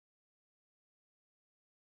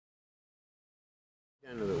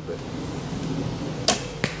Down a little bit.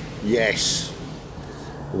 Yes.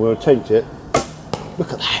 We'll attempt it.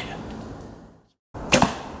 Look at that.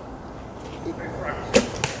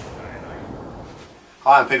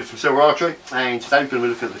 Hi, I'm Peter from Silver Archery, and today we're going to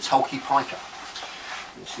be looking at the Toelke Pika.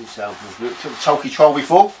 This is we've looked at the Toelke troll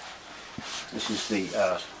before. This is the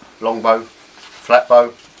longbow, flat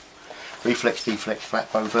bow, reflex, deflex,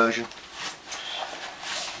 flat bow version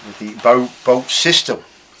with the bolt system.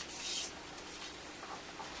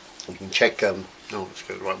 You can check. No, let's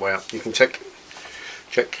go the right way up. You can check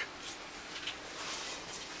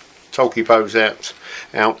Toelke bows out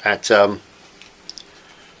at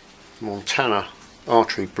Montana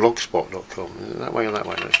Archery blogspot.com. That way or that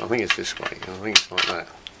way? I think it's this way. I think it's like that.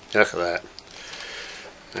 Look at that.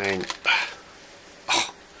 And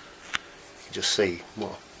oh, you can just see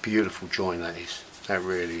what a beautiful join that is. That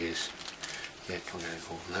really is. Yeah, can't get any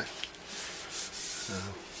more than that.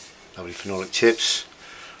 Lovely phenolic tips.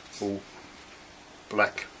 All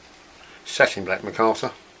black, satin black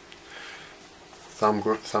MacArthur. Thumb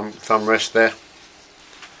rest there.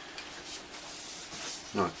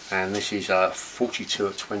 Right, and this is 42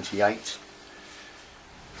 at 28.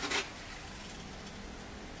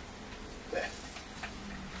 There.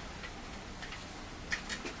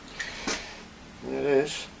 There it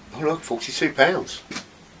is. Oh look, £42.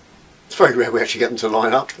 It's very rare we actually get them to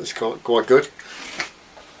line up. That's quite good.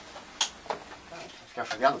 Let's go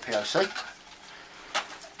for the other POC.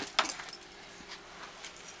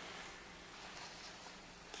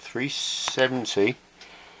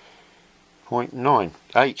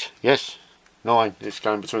 $370.98. Yes, 9. It's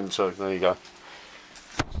going between the two. There you go.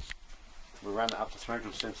 We ran that up to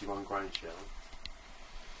 371 grains, shall we?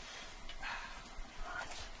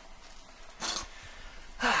 Right.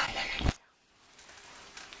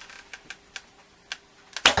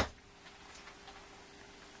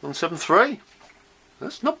 173.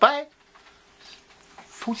 That's not bad.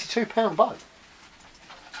 £42 bow.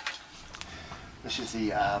 This is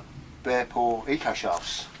the Bear Paw Eco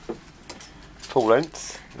Shafts, full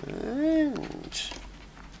length, and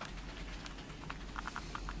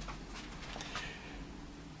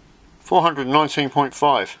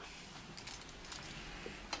 $419.5.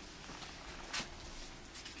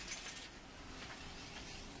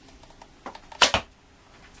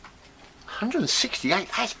 $168.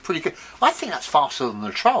 That's pretty good. I think that's faster than the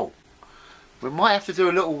troll. We might have to do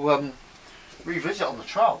a little revisit on the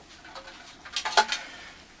troll.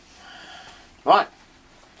 Right,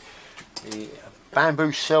 the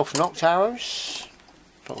bamboo self-knocked arrows,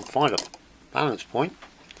 if I can find a balance point,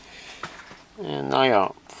 and they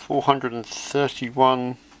are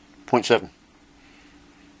 431.7.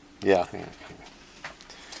 Yeah, I think that's good.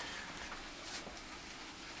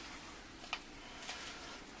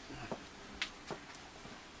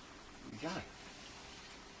 There we go.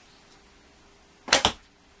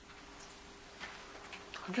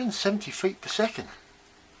 170 feet per second.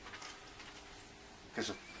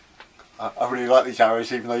 Because I really like these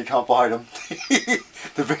arrows, even though you can't buy them.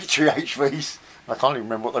 The Victory HVs. I can't even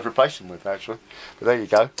remember what they've replaced them with, actually. But there you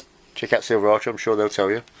go. Check out Silver Archer, I'm sure they'll tell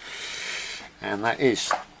you. And that is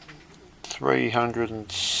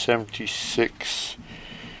 376.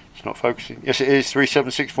 It's not focusing. Yes, it is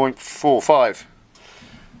 376.45.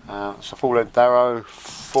 It's a full length arrow,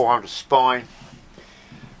 400 spine.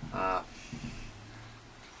 I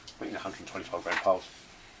think 125 gram pulse.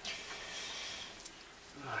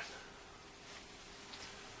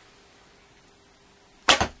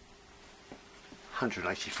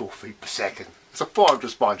 184 feet per second. It's a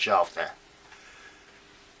 400 spine shaft there.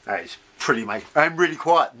 That is pretty amazing. And really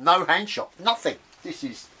quiet. No hand shot. Nothing. This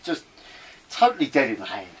is just totally dead in the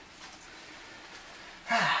hand.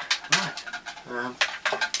 Right.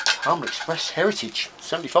 Home Express Heritage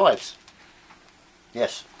 75s.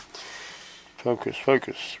 Yes. Focus.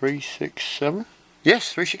 367.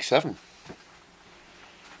 Yes, 367.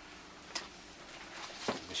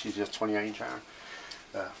 This is just 28-inch arrow.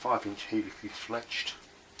 5-inch helically fletched.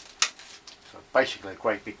 So basically a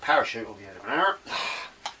great big parachute on the end of an arrow.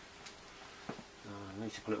 I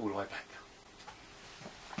need to put it all the way back.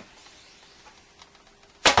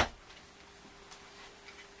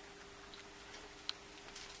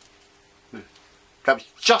 That was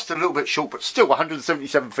just a little bit short, but still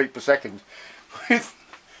 177 feet per second with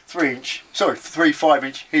 3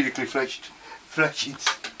 5-inch helically fletched fletchings.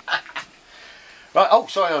 Right, oh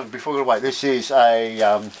sorry, before we go away, this is a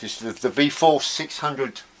the V4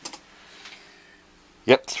 600.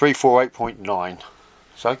 Yep, 348.9.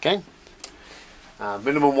 So again,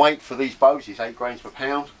 minimum weight for these bows is 8 grains per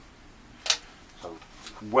pound. So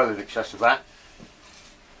well in excess of that.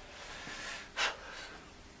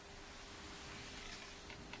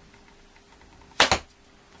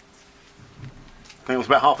 think it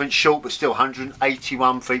was about ½ inch short, but still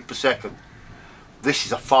 181 feet per second. This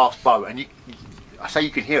is a fast bow, and I say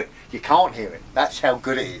you can hear it. You can't hear it. That's how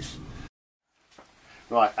good it is.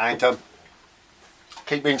 Right, and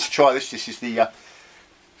keep meaning to try this. This is the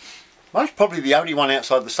most probably the only one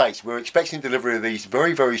outside the States. We're expecting delivery of these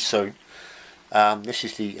very, very soon. This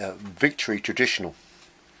is the Victory Traditional.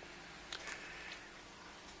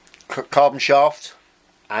 Carbon shaft,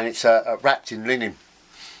 and it's wrapped in linen.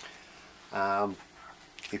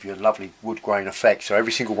 Give you a lovely wood grain effect, so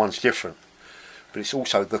every single one's different. But it's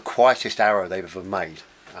also the quietest arrow they've ever made.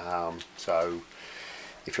 So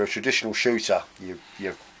if you're a traditional shooter, you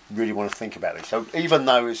really want to think about it. So even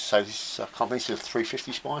though it's, so this I can't think it's a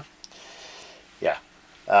 350 spine. Yeah.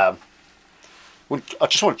 I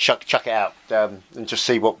just want to chuck it out and just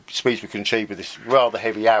see what speeds we can achieve with this rather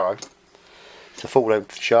heavy arrow. It's a full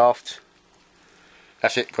length shaft.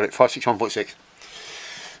 That's it, got it, 561.6.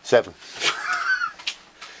 7.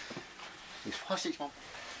 It's 561.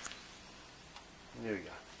 There we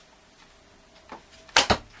go.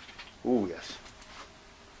 Oh yes.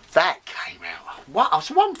 That came out. What? It's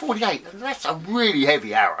 148. That's a really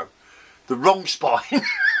heavy arrow. The wrong spine.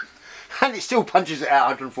 And it still punches it out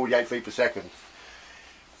 148 feet per second.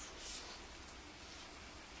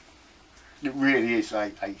 It really is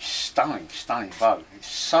a stunning, stunning bow. It's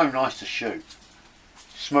so nice to shoot.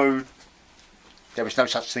 Smooth. There is no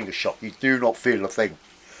such thing as shock. You do not feel a thing.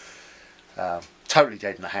 Totally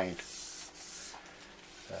dead in the hand.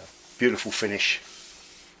 Beautiful finish.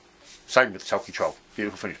 Same with the Toelke Troll.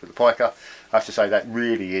 Beautiful finish with the Pika. I have to say that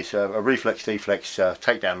really is a reflex deflex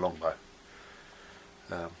takedown longbow.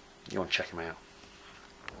 You want to check them out.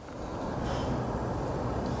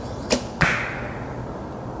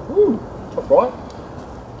 Ooh, top right.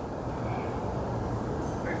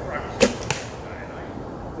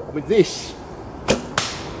 With this,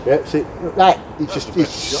 yeah, see that it's just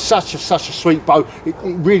it's such a sweet bow. It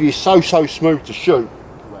really is so smooth to shoot.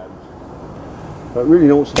 But really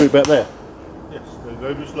know what to do about there. Yes,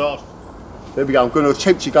 they just last. There we go. I'm going to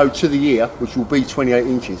attempt to go to the ear, which will be 28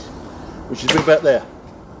 inches, which is about there.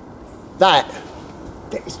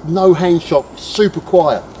 There's no hand shock, super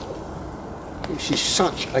quiet. This is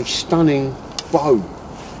such a stunning bow.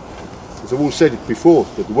 As I've all said it before,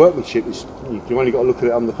 that the workmanship is, you've only got to look at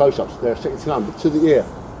it on the close-ups, they're second to none, but to the ear,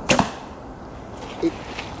 it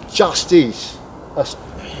just is. I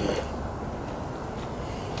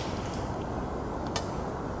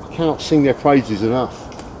cannot sing their praises enough.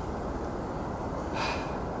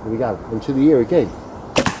 There we go, and to the ear again.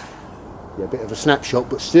 Yeah, a bit of a snapshot,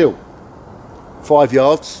 but still. 5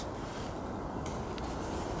 yards.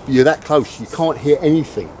 You're that close, you can't hear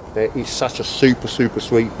anything. There is such a super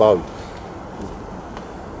sweet bow.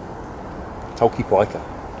 Toelke Pika.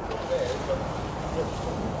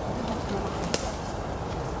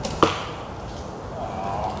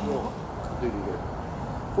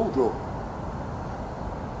 Full draw.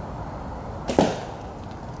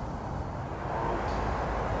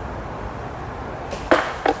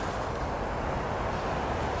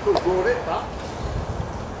 Could have brought it, but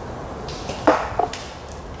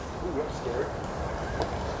that's scary.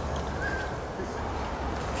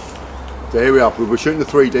 So here we are. We were shooting the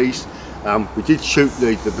 3Ds. We did shoot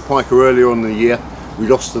the Pika earlier on in the year. We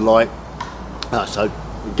lost the light. So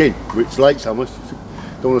again, it's late, so I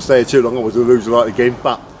don't want to stay here too long. I was going to lose the light again,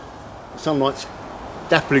 but the sunlight's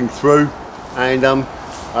dappling through, and I'm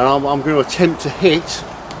going to attempt to hit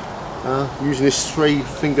using this 3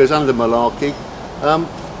 fingers under malarkey.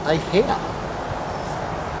 A hit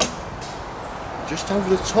just over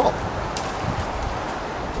the top.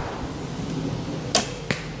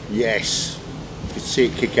 Yes, you can see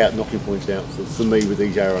it kick out knocking points out for me with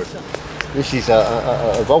these arrows. This is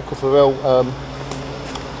a Volker Farrell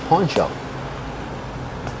pine shot.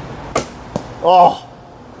 Oh,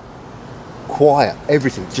 quiet,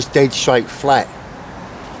 everything, just dead straight, flat.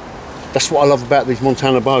 That's what I love about these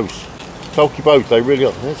Montana bows. Toelke bows, they really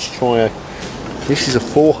are. Let's try this is a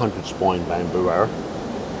 400 spine bamboo arrow.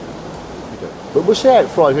 But we'll see how it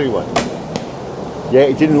flies anyway. Yeah,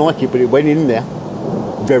 it didn't like it, but it went in there.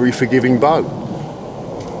 Very forgiving bow.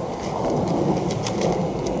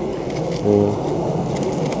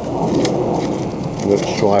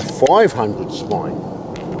 Let's try 500 spine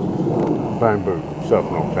bamboo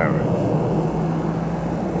self-knocked arrow.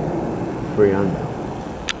 300.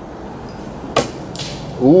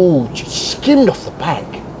 Ooh, just skimmed off the back.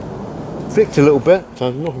 Flicked a little bit, so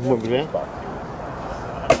nothing went with that.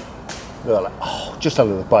 Like, oh, just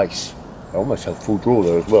under the base. I almost had full draw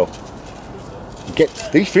there as well. You get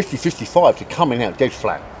these 50-55 to coming out dead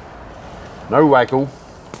flat. No waggle.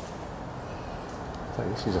 So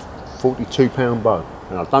this is a £42 bow.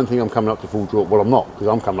 And I don't think I'm coming up to full draw. Well, I'm not, because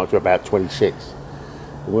I'm coming up to about 26.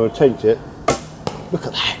 I'm going to attempt it. Look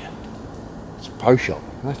at that. It's a pro shot.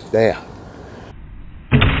 That's there.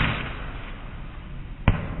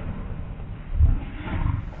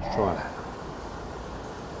 Let's try that.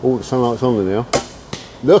 All the sunlight's on there now.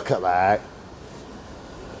 Look at that.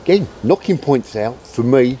 Again, knocking points out for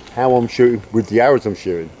me how I'm shooting with the arrows I'm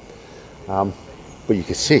shooting. But you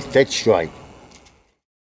can see it's dead straight.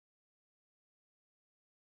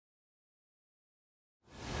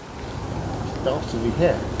 Dastardly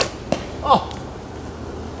hair. Oh!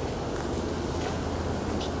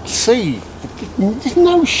 See, there's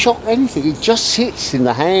no shock, anything. It just sits in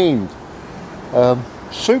the hand.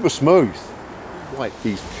 Super smooth. Like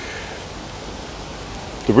the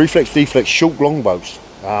reflex deflex short longbows.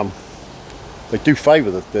 They do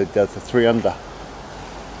favour the 3 under,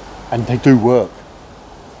 and they do work.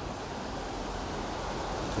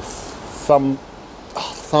 The thumb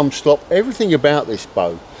stop, everything about this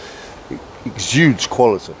bow exudes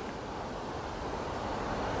quality.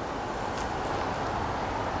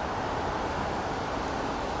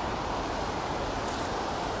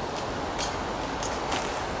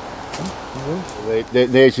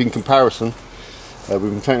 There's in comparison. We've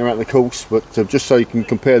been taking them out in the course, but just so you can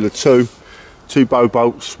compare the two bow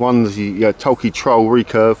bolts. One's the Toelke Troll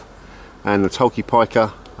recurve, and the Toelke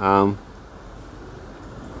Pika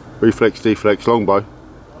reflex deflex longbow.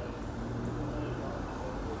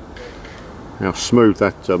 How smooth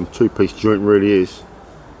that two-piece joint really is.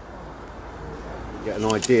 You get an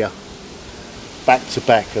idea back to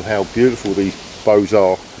back of how beautiful these bows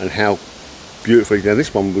are and how beautifully. Now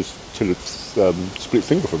this one was to the split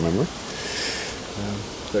finger from memory.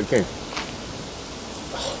 So again,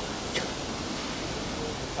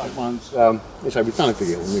 let's say we've done a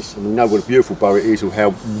video on this and we know what a beautiful bow it is, or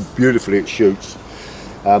how beautifully it shoots.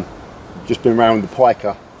 Just been around with the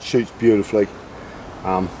Pika, shoots beautifully.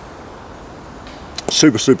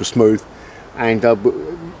 Super smooth, and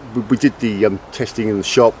we did the testing in the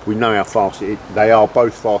shop. We know how fast they are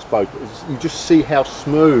both fast bows. You just see how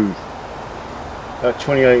smooth that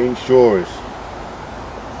 28-inch draw is.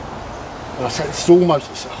 And I said it's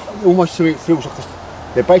almost to me it feels like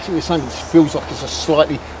they're basically the same. It feels like it's a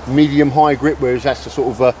slightly medium-high grip, whereas that's a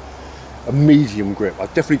sort of a medium grip.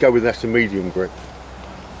 I'd definitely go with that's a medium grip.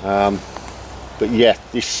 But yeah,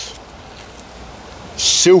 this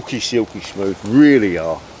silky smooth, really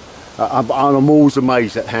are. I'm always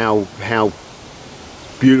amazed at how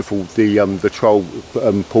beautiful the Troll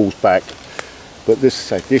pulls back. But the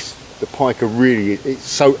Pika really, it's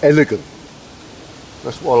so elegant.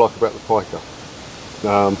 That's what I like about the Pika.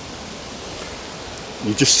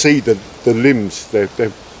 You just see the limbs,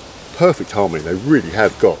 they're perfect harmony, they really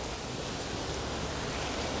have got.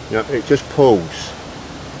 It just pulls.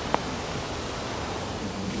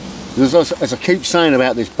 As I keep saying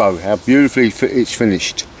about this bow, how beautifully it's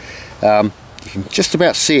finished. You can just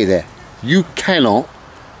about see it there. You cannot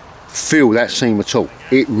feel that seam at all.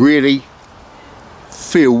 It really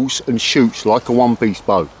feels and shoots like a one-piece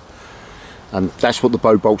bow. And that's what the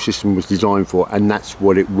bow bolt system was designed for, and that's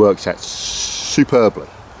what it works at superbly.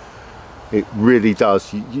 It really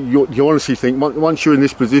does. You honestly think, once you're in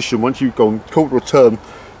this position, once you've gone quarter of a turn,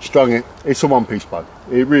 strung it, it's a one-piece bow.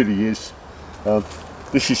 It really is.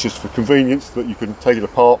 This is just for convenience, that you can take it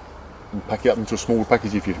apart and pack it up into a smaller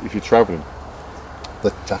package if you're travelling.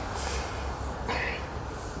 But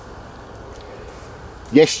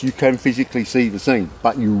yes, you can physically see the seam,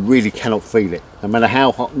 but you really cannot feel it. No matter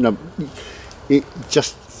how hot, it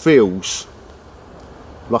just feels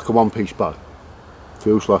like a one-piece bow.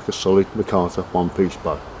 Feels like a solid Mikata one-piece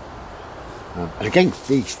bow. And again,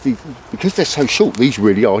 these because they're so short, these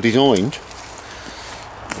really are designed.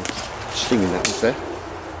 Stinging that was there.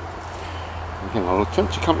 Again, I'll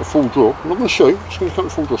attempt to come to full draw. I'm not going to show you, I'm just going to come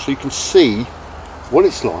to full draw so you can see what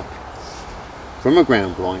it's like from a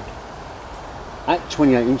ground blind at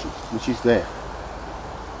 28 inches, which is there.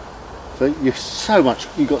 So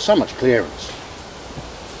you've got so much clearance.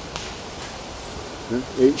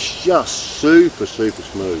 It's just super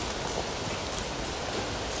smooth.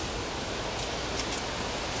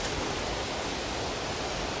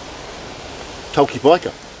 Toelke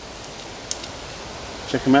Pika.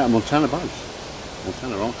 Check them out at Montana Bows.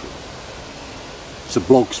 Montana Archery. It's a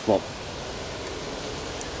blog spot.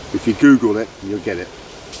 If you Google it, you'll get it.